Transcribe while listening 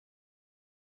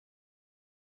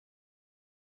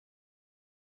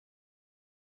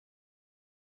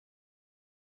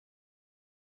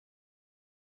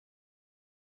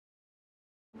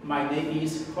My name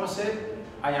is Jose.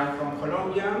 I am from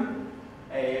Colombia.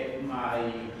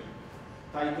 My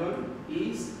title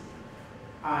is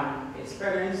an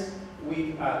experience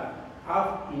with an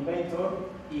App Inventor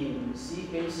in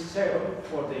CS0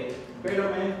 for the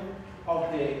development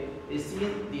of the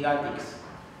STEAM didactics.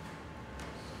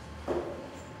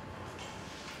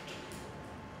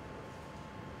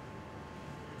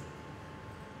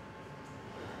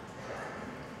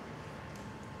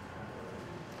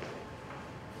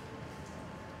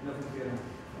 No funciona.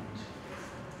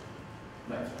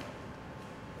 Right.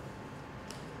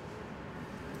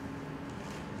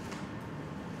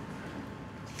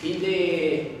 In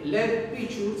the left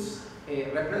pictures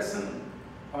represent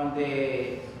on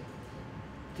the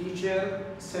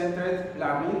teacher-centered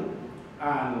learning,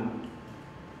 and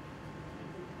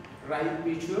right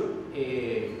picture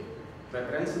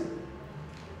represents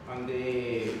on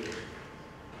the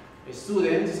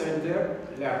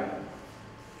student-centered learning.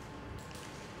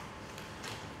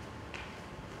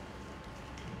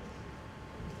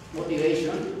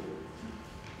 Motivation.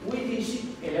 We teach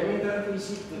elementary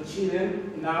physics to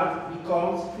children not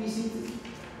because physics,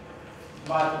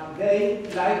 but they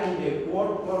like in the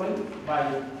work problem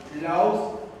by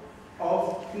laws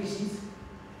of physics.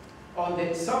 On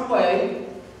the some way,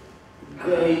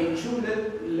 they should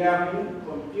learn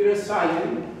computer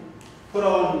science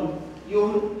from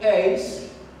young age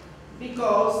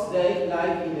because they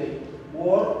like in the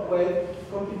world where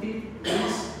computing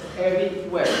is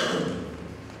everywhere.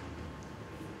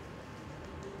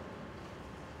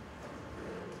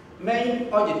 Main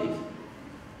objective: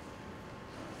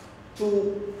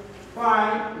 to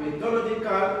find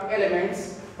methodological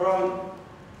elements from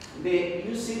the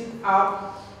using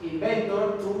App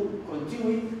Inventor to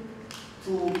contribute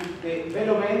to the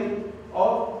development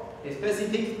of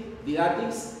specific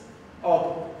didactics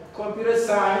of computer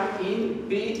science in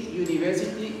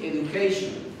pre-university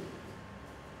education.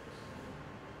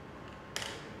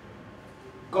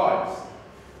 Goals: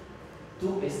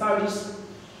 to establish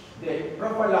the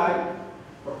profile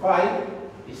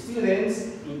students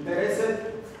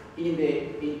interested in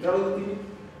the introductory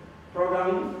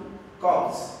programming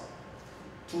course,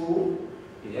 to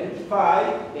identify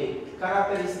the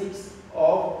characteristics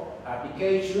of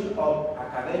application of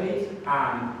academic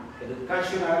and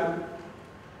educational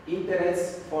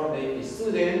interests for the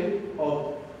student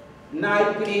of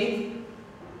ninth grade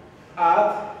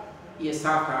at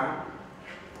Ijají,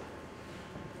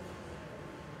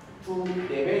 to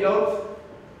develop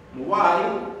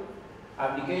mobile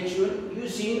application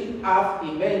using App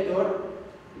Inventor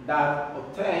that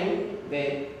obtain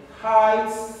the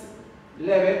highest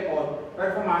level of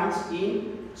performance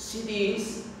in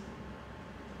CDs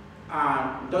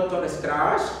and Dr.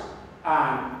 Scratch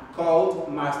and Code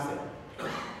Master.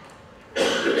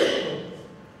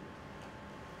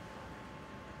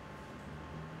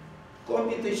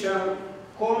 Computational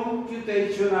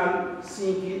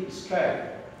thinking skill.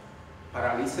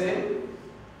 Paralysis,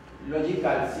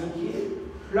 logical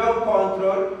thinking, flow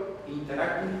control,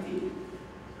 interactivity,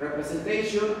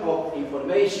 representation of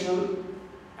information,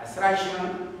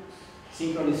 abstraction,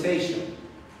 synchronization.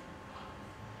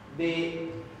 The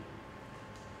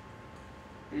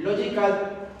logical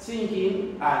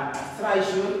thinking and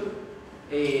abstraction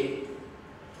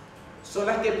son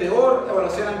las que peor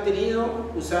evaluación han tenido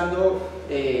usando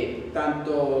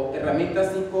tanto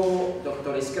herramientas tipo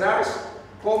Dr. Scratch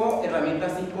como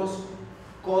herramientas tipos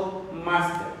Code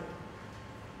Master.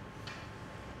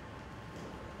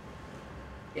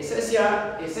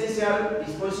 Essential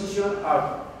disposition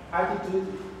of attitude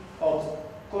of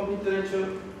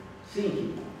computational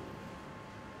thinking.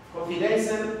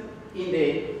 Confidence in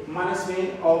the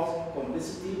management of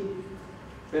complexity,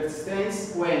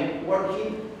 persistence when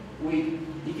working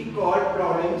with difficult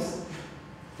problems,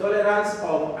 tolerance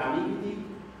of ambiguity,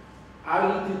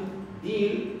 ability to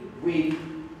deal with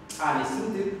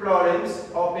unexpected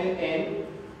problems, open-end,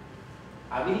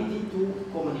 ability to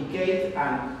communicate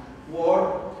and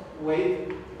work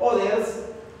with others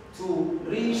to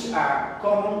reach a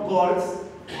common goals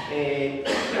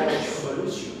or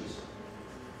solutions.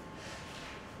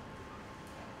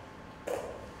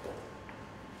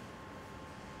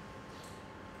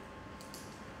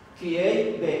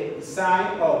 Create the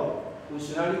design of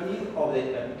functionality of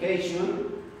the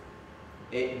application,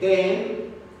 then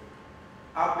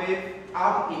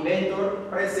App Inventor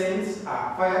presents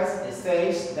a first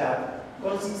stage that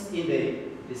consists in the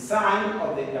design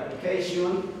of the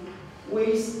application,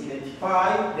 which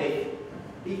identifies the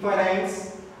different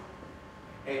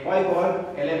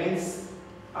whiteboard elements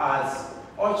as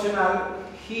optional.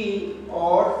 He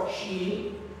or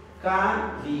she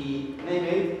can be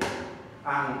named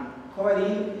and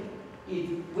covering it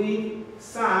with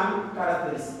some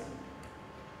characteristics.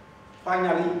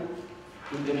 Finally,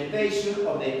 implementation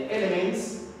of the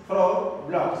elements from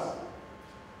blocks.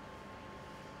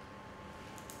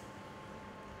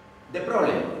 The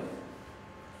problem.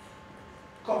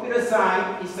 Computer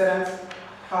science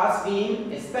has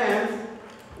been extended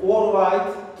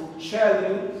worldwide to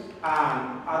children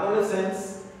and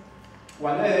adolescents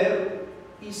whenever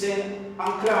isn't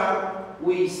unclear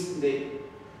with the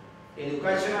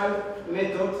educational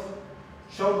method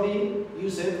should be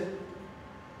used.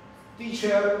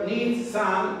 Teacher needs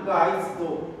some guides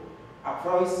to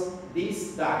approach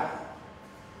this data.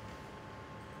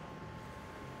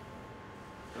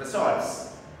 Results.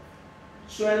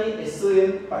 20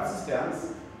 student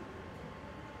participants,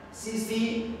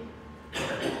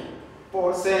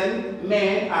 60%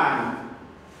 men and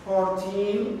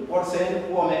 14%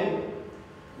 women,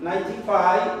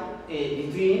 95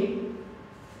 between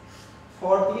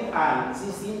 14 and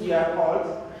 16 years old,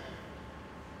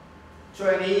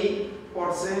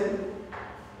 20%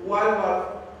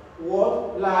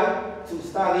 would like to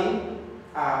study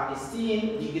a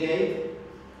STEAM degree,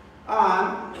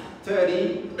 and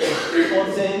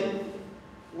 30%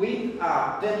 with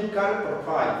a technical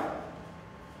profile.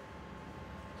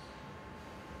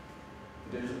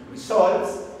 The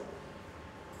results: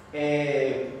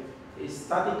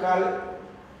 statistical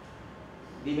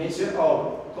dimension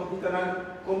of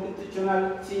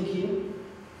computational thinking,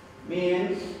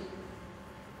 mean,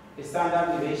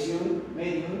 standard deviation,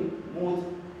 median, mood,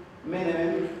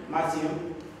 minimum,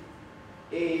 maximum.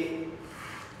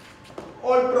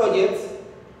 All projects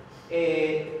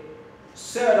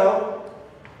 0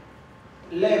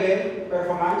 level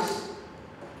performance.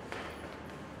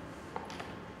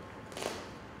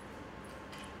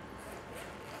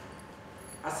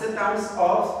 Acceptance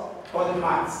of coded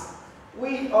maths.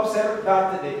 We observe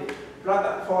that the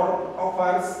platform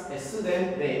offers a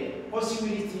student the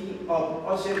possibility of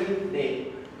observing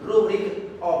the rubric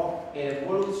of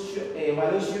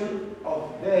evaluation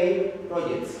of their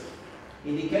projects,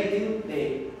 indicating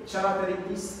the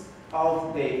characteristics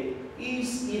of the each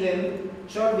item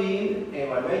should be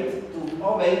evaluated to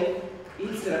obey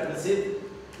its requisite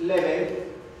level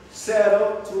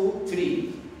 0 to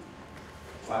 3.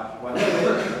 But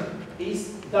whatever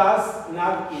it does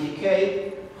not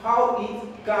indicate how it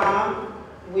can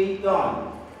be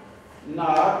done,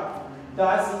 nor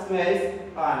does it make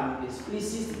an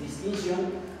explicit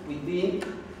distinction between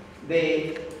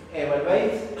the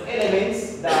evaluated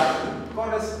elements that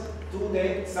correspond to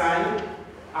the sign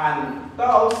and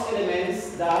those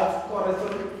elements that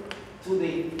correspond to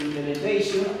the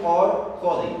implementation or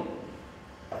coding.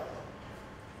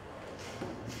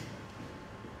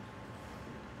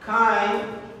 Kind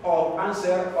of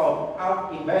answer of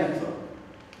App Inventor.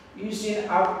 Using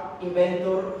App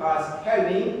Inventor as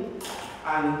helping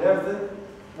understand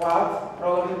what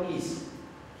problem is.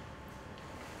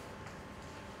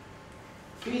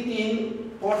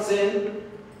 15%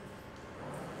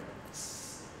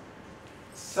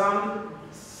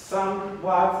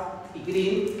 somewhat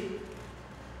agree,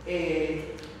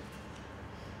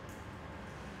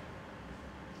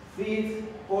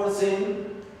 5%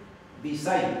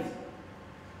 decided.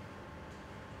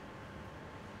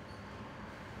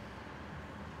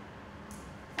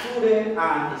 Current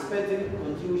and expected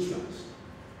contributions.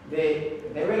 The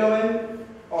development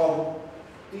of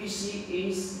TC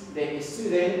is the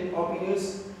student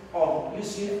opinions of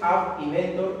using App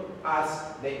Inventor as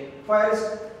the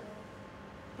first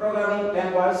programming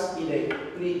language in the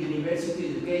pre-university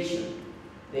education.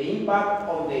 The impact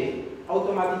of the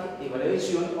automatic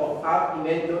evaluation of App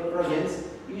Inventor projects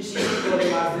using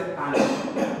Codemaster and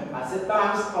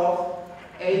acceptance of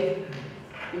App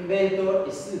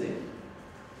Inventor students.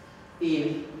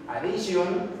 In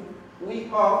addition, we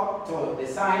hope to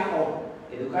design of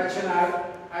educational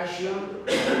action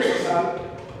proposal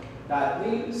that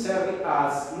will serve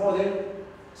as model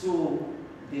to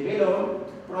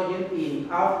develop project in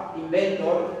App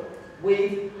Inventor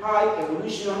with high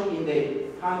evolution in the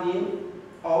handling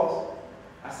of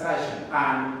abstraction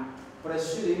and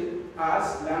proceeding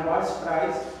as language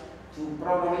price to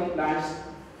programming language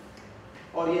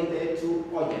oriented to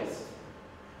objects.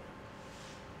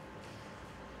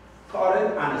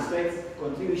 Current and expected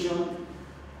contribution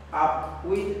up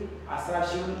with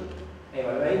abstraction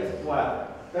evaluate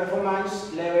what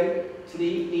performance level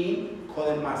 3 in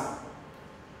Codemaster.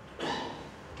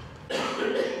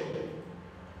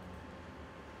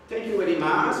 Thank you very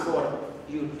much for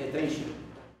your attention.